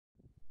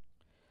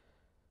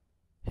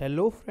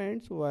Hello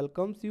friends,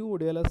 welcomes you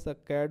ODLS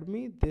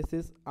Academy. This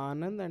is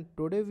Anand and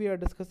today we are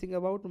discussing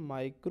about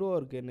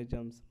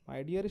microorganisms.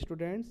 My dear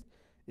students,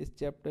 इस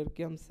chapter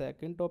के हम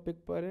second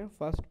topic पर हैं.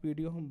 First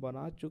video हम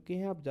बना चुके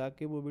हैं, आप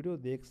जाके वो वीडियो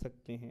देख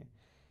सकते हैं.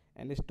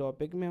 एंड इस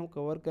टॉपिक में हम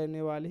कवर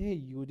करने वाले हैं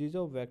usage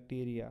of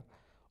bacteria.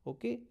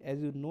 Okay,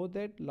 as you know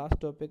that last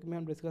topic में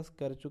हम डिस्कस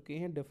कर चुके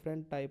हैं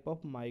different type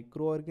of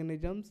micro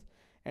organisms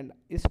and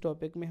इस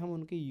टॉपिक में हम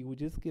उनके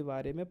यूजेस के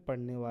बारे में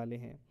पढ़ने वाले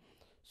हैं.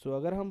 सो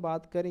अगर हम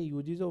बात करें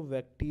यूजेस ऑफ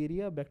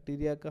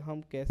बैक्टीरिया का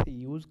हम कैसे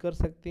यूज़ कर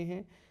सकते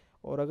हैं,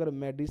 और अगर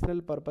मेडिसिनल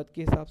पर्पज़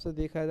के हिसाब से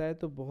देखा जाए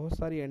तो बहुत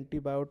सारी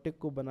एंटीबायोटिक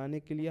को बनाने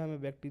के लिए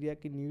हमें बैक्टीरिया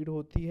की नीड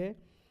होती है.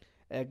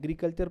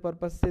 एग्रीकल्चर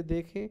पर्पज़ से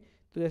देखें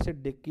तो जैसे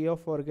डिके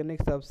ऑफ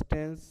ऑर्गेनिक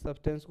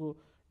सब्सटेंस को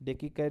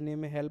डिके करने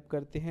में हेल्प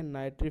करते हैं,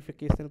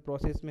 नाइट्रिफिकेशन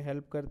प्रोसेस में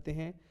हेल्प करते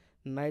हैं,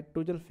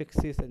 नाइट्रोजन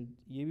फिक्सेशन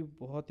ये भी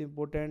बहुत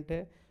इंपॉर्टेंट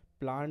है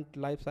प्लांट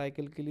लाइफ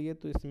साइकिल के लिए,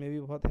 तो इसमें भी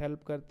बहुत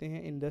हेल्प करते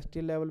हैं.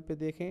 इंडस्ट्रियल लेवल पे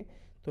देखें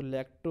तो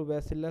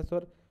लैक्टोबैसिलस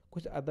और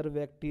कुछ अदर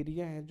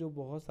बैक्टीरिया हैं जो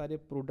बहुत सारे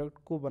प्रोडक्ट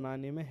को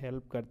बनाने में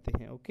हेल्प करते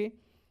हैं. ओके,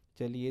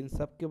 चलिए इन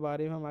सब के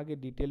बारे में हम आगे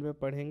डिटेल में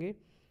पढ़ेंगे.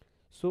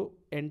 सो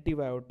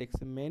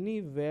antibiotics, many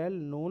well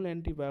known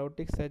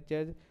antibiotics such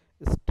as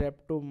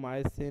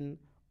streptomycin,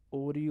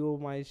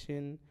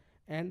 ओरियोमाइसिन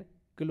and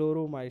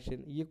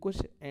क्लोरोमाइसिन, ये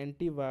कुछ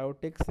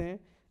एंटीबायोटिक्स हैं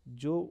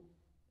जो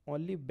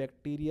ओनली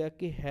बैक्टीरिया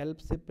की हेल्प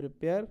से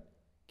प्रिपेयर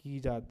की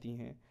जाती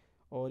हैं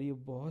और ये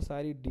बहुत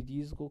सारी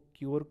डिजीज़ को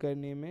क्योर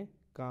करने में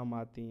काम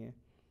आती हैं.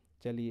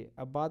 चलिए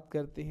अब बात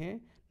करते हैं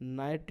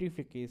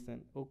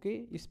नाइट्रिफिकेशन. ओके,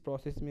 इस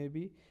प्रोसेस में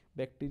भी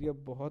बैक्टीरिया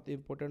बहुत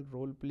इंपॉर्टेंट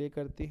रोल प्ले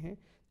करते हैं.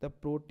 The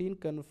protein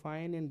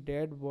confine in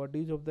dead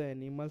bodies of the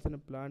animals and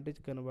plant is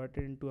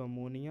converted into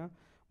ammonia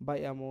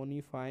bye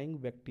अमोनिफाइंग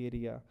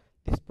bacteria.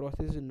 This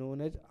process is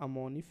known as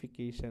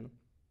ammonification.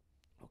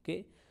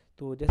 Okay,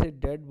 तो जैसे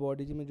dead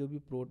bodies में जो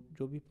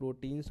भी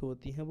प्रोटीन्स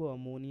होती हैं वो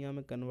अमोनिया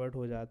में कन्वर्ट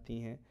हो जाती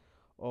हैं,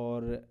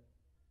 और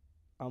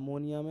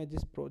अमोनिया में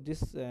जिस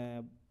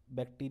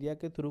बैक्टीरिया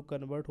के थ्रू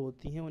कन्वर्ट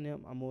होती हैं उन्हें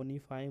हम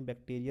अमोनिफाइंग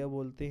बैक्टीरिया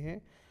बोलते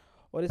हैं,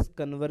 और इस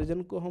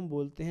कन्वर्जन को हम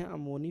बोलते हैं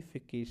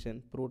ammonification.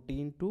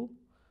 Protein two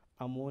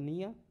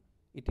ammonia,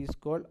 it is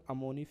called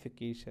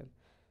ammonification.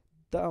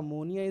 The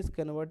ammonia is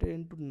converted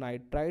into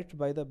nitrites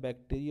by the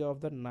bacteria of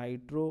the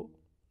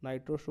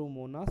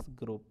Nitrosomonas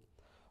group,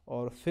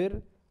 और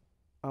फिर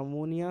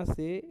अमोनिया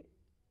से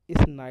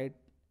इस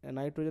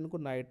नाइट्रोजन को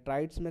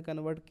नाइट्राइट्स में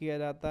कन्वर्ट किया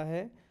जाता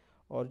है,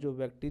 और जो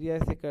बैक्टीरिया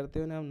ऐसे करते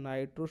हैं उन्हें हम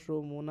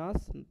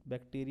नाइट्रोसोमोनास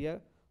बैक्टीरिया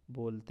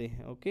बोलते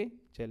हैं. ओके,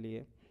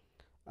 चलिए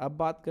अब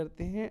बात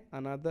करते हैं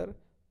another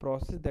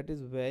process that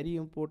is very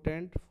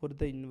important for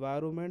the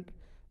environment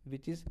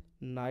which is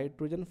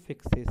nitrogen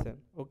fixation.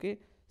 Okay,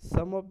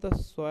 some of the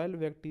soil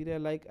bacteria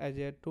like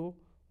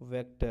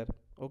Azotobacter,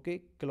 okay,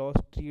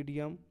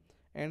 clostridium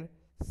and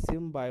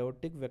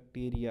symbiotic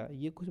bacteria,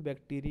 ये कुछ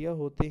बैक्टीरिया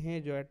होते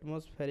हैं जो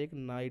एटमॉस्फेरिक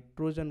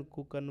नाइट्रोजन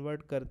को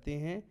कन्वर्ट करते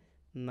हैं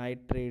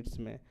नाइट्रेट्स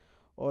में,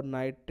 और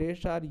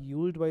nitrates are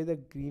used by the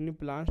green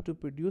plants to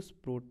produce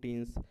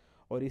proteins,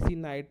 और इसी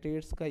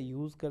नाइट्रेट्स का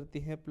यूज़ करते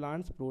हैं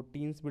प्लांट्स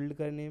प्रोटीन्स बिल्ड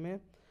करने में,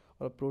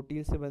 और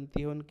प्रोटीन से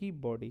बनती है उनकी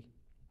बॉडी.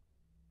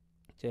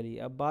 चलिए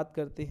अब बात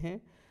करते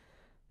हैं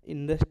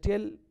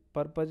इंडस्ट्रियल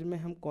पर्पज़ में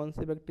हम कौन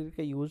से बैक्टीरिया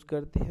का यूज़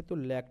करते हैं. तो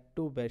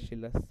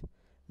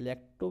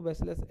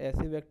लैक्टोबैसिलस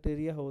ऐसे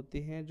बैक्टीरिया होते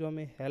हैं जो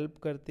हमें हेल्प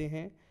करते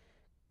हैं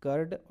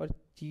कर्ड और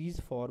चीज़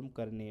फॉर्म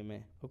करने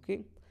में. Okay,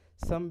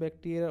 some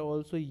bacteria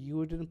also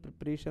used in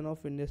preparation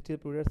of industrial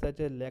products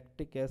such as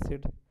lactic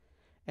acid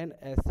and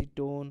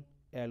acetone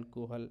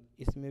alcohol,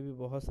 इसमें भी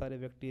बहुत सारे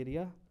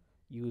बैक्टीरिया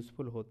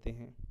यूज़फुल होते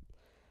हैं.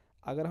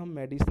 अगर हम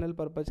मेडिसिनल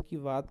पर्पज़ की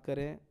बात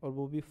करें और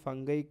वो भी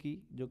फंगई की,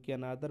 जो कि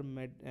अनदर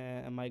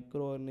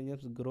माइक्रो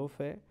ऑर्गेनिजम्स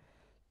ग्रुप है,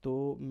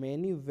 तो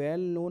many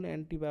well known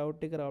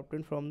antibiotic are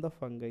obtained from the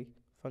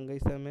fungi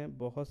से हमें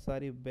बहुत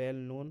सारी वेल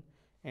नोन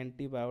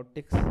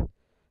एंटीबायोटिक्स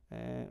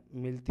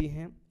मिलती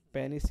हैं.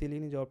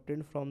 Penicillin is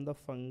obtained from the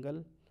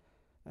fungal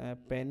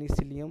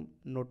Penicillium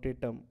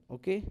notatum.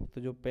 Okay,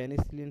 तो जो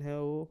पेनिसिलिन है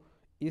वो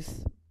इस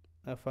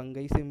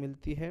फंगई से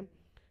मिलती है.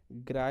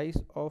 Grice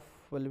of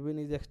फल्विन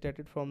is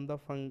extracted from the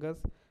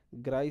fungus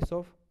Grice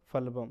of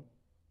फल्बम,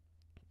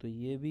 तो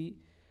ये भी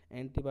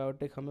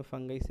एंटीबायोटिक हमें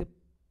फंगई से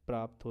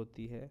प्राप्त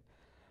होती है.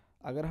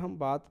 अगर हम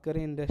बात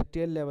करें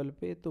इंडस्ट्रियल लेवल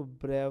पे तो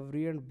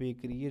ब्रेवरी एंड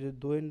बेकरी, ये जो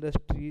दो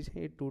इंडस्ट्रीज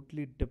हैं ये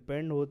टोटली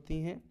डिपेंड होती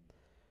हैं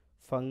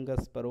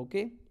फंगस पर.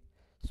 ओके,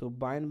 सो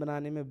वाइन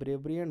बनाने में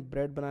ब्रेवरी एंड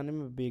ब्रेड बनाने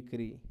में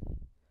बेकरी.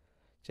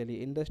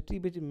 चलिए industry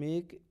which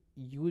make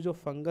use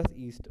of fungus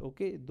east.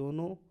 Okay,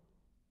 दोनों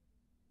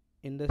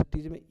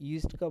इंडस्ट्रीज में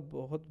ईस्ट का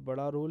बहुत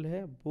बड़ा रोल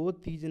है. Both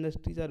these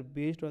industries are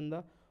based on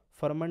the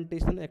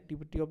fermentation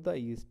activity of the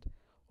east,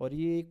 और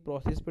ये एक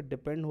प्रोसेस पर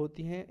डिपेंड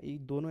होती हैं ये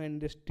दोनों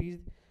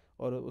इंडस्ट्रीज,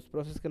 और उस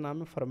प्रोसेस का नाम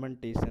है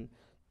फर्मेंटेशन.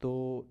 तो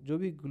जो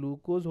भी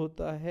ग्लूकोज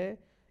होता है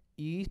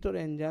ईस्ट और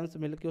एंजाइम्स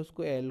मिलकर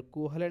उसको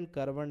एल्कोहल एंड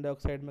कार्बन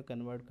डाइऑक्साइड में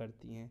कन्वर्ट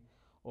करती हैं,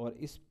 और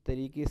इस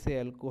तरीके से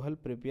अल्कोहल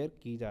प्रिपेयर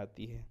की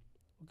जाती है.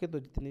 ओके, तो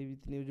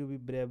जितनी जो भी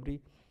ब्रेवरी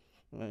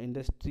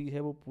इंडस्ट्री है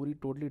वो पूरी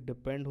टोटली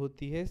डिपेंड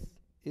होती है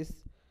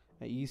इस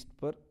ईस्ट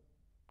पर,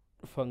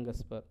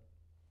 फंगस पर।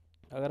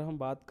 अगर हम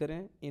बात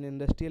करें इन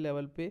इंडस्ट्रियल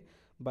लेवल पे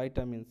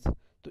वाइटामिन्स,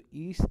 तो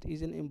east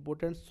is an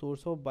important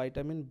source of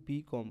vitamin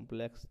B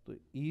complex. तो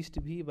ईस्ट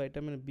भी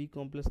विटामिन बी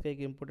कॉम्प्लेक्स का एक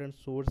इम्पोर्टेंट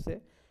सोर्स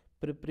है।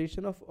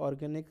 Preparation of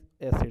organic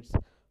acids,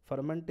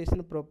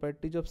 fermentation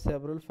properties of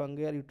several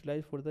fungi are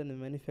utilized for the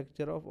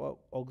manufacture of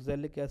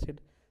oxalic acid,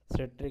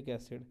 citric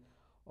acid।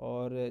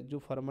 और जो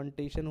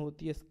fermentation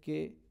होती है इसके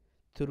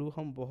थ्रू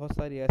हम बहुत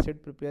सारी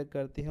एसिड प्रिपेयर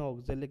करते हैं,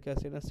 ऑक्जेलिक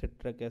एसिड और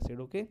सिट्रिक एसिड।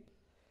 ओके,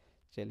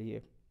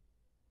 चलिए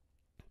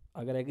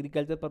अगर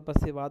एग्रीकल्चर पर्पज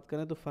से बात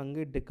करें तो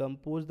fungi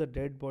decompose the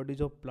dead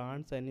bodies of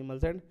plants,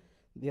 animals and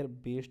there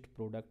waste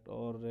product.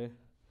 और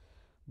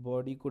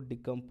बॉडी को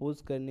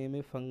डिकम्पोज करने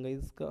में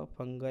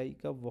फंगाई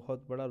का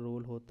बहुत बड़ा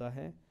रोल होता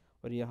है,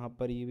 और यहाँ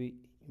पर ये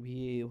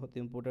भी बहुत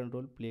इम्पोर्टेंट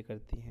रोल प्ले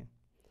करती हैं।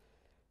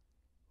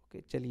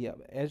 ओके, चलिए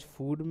अब एज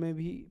फूड में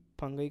भी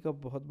फंगाई का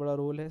बहुत बड़ा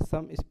रोल है।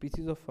 Some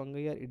species of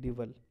fungi are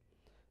edible,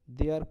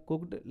 they are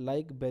cooked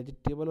like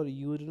vegetable और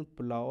यूज्ड इन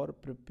पुलाव और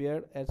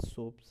prepared as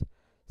soaps.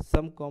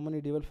 Some common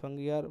edible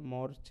fungi are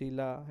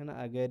मॉर्चिला, है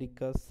ना,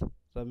 एगेरिकस,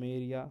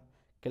 रमेरिया,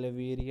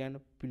 क्लेवेरिया एंड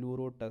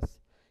प्लूरोटस।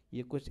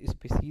 ये कुछ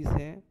स्पीसीज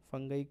हैं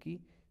फंगाई की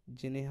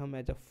जिन्हें हम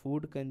एज अ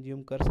फूड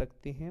कंज्यूम कर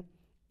सकते हैं।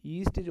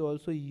 East is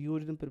also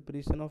use in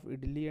preparation of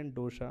idli and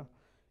dosa.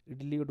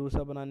 Idli और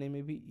डोसा बनाने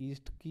में भी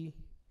ईस्ट की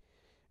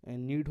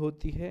नीड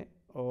होती है,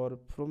 और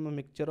from a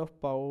mixture of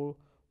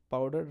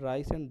powder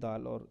rice and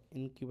दाल, और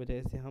इनकी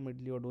वजह से हम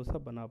इडली और डोसा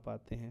बना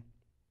पाते हैं।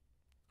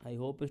 आई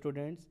होप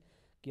स्टूडेंट्स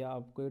कि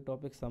आपको ये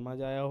टॉपिक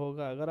समझ आया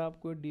होगा। अगर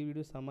आपको ये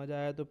वीडियो समझ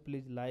आया तो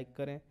प्लीज़ लाइक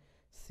करें,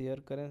 शेयर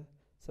करें,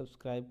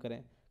 सब्सक्राइब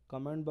करें।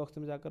 कमेंट बॉक्स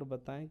में जाकर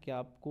बताएं कि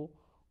आपको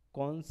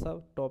कौन सा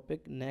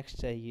टॉपिक नेक्स्ट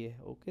चाहिए।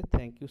 Okay,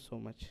 thank you so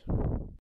much.